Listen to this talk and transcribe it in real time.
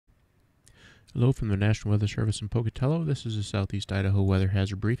Hello from the National Weather Service in Pocatello. This is a Southeast Idaho weather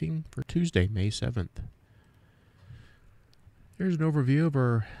hazard briefing for Tuesday, May 7th. Here's an overview of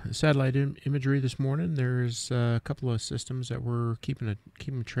our satellite imagery this morning. There's a couple of systems that we're keeping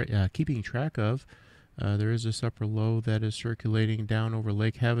track of. There is this upper low that is circulating down over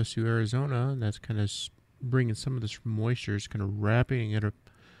Lake Havasu, Arizona, and that's kind of bringing some of this moisture, it's kind of wrapping it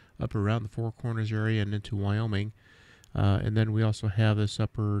up around the Four Corners area and into Wyoming. And then we also have this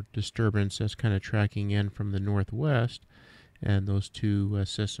upper disturbance that's kind of tracking in from the northwest, and those two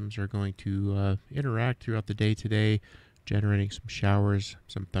systems are going to interact throughout the day today, generating some showers,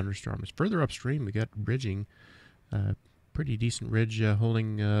 some thunderstorms. Further upstream, we got ridging, pretty decent ridge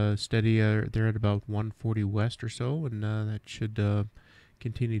holding steady there at about 140 west or so, and that should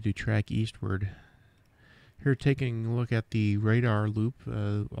continue to track eastward. Here, taking a look at the radar loop,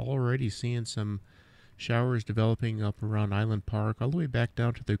 already seeing some showers developing up around Island Park, all the way back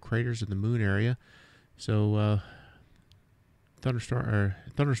down to the craters of the moon area. So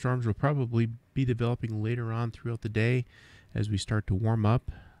thunderstorms will probably be developing later on throughout the day as we start to warm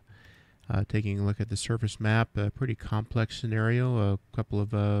up. Taking a look at the surface map, a pretty complex scenario. A couple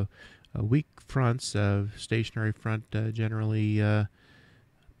of weak fronts, stationary front generally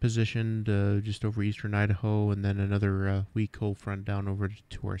positioned just over eastern Idaho, and then another weak cold front down over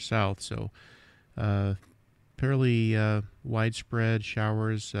to our south. So fairly widespread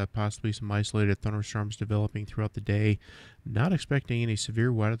showers, possibly some isolated thunderstorms developing throughout the day. Not expecting any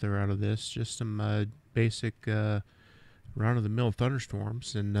severe weather out of this, just some basic run-of-the-mill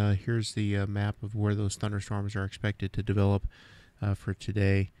thunderstorms. And here's the map of where those thunderstorms are expected to develop for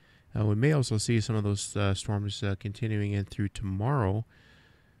today. We may also see some of those storms continuing in through tomorrow,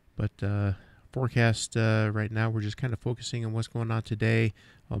 but forecast right now, we're just kind of focusing on what's going on today.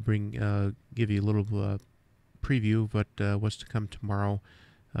 I'll give you a little preview of what's to come tomorrow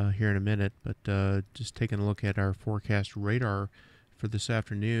here in a minute. But just taking a look at our forecast radar for this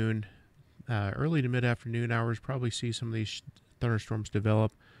afternoon, early to mid-afternoon hours, probably see some of these thunderstorms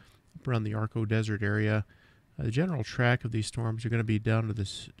develop up around the Arco Desert area. The general track of these storms are going to be down to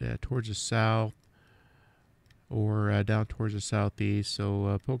this towards the south, or down towards the southeast.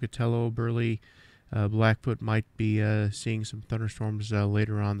 So Pocatello, Burley, Blackfoot might be seeing some thunderstorms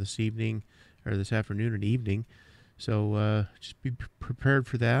later on this evening, or this afternoon and evening. So just be prepared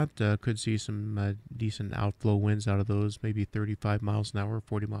for that. Could see some decent outflow winds out of those, maybe 35 miles an hour,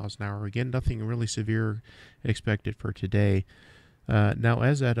 40 miles an hour. Again, nothing really severe expected for today. Now,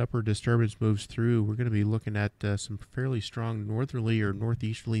 as that upper disturbance moves through, we're going to be looking at some fairly strong northerly or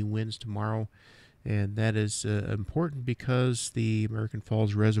northeasterly winds tomorrow. And that is important because the American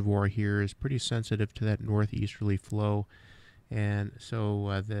Falls Reservoir here is pretty sensitive to that northeasterly flow. And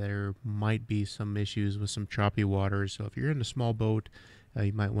so there might be some issues with some choppy waters. So if you're in a small boat,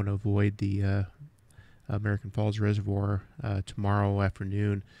 you might want to avoid the American Falls Reservoir tomorrow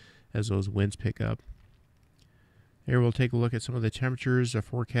afternoon as those winds pick up. Here we'll take a look at some of the temperatures,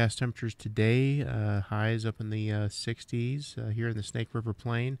 forecast temperatures today. Highs up in the 60s here in the Snake River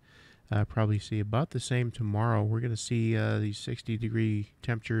Plain. Probably see about the same tomorrow. We're going to see these 60-degree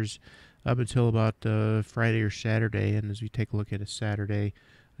temperatures up until about Friday or Saturday. And as we take a look at a Saturday,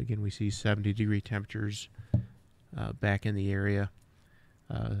 again, we see 70-degree temperatures back in the area.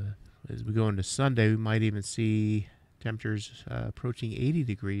 As we go into Sunday, we might even see temperatures approaching 80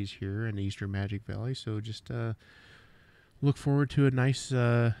 degrees here in the eastern Magic Valley. So just look forward to a nice,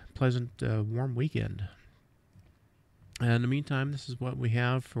 pleasant, warm weekend. In the meantime, this is what we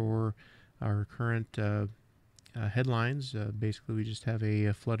have for our current headlines. Basically, we just have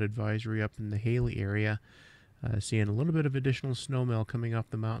a flood advisory up in the Haley area. Seeing a little bit of additional snowmelt coming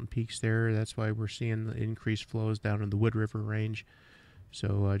off the mountain peaks there. That's why we're seeing the increased flows down in the Wood River range.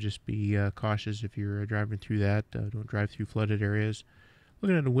 So just be cautious if you're driving through that. Don't drive through flooded areas.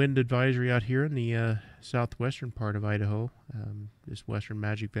 Looking at a wind advisory out here in the southwestern part of Idaho, this western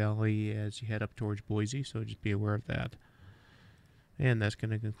Magic Valley as you head up towards Boise, so just be aware of that. And that's going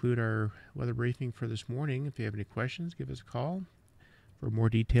to conclude our weather briefing for this morning. If you have any questions, give us a call. For a more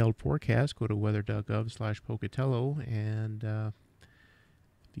detailed forecast, go to weather.gov/Pocatello. And if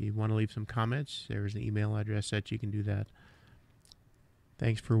you want to leave some comments, there's an email address that you can do that.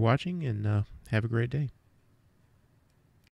 Thanks for watching, and have a great day.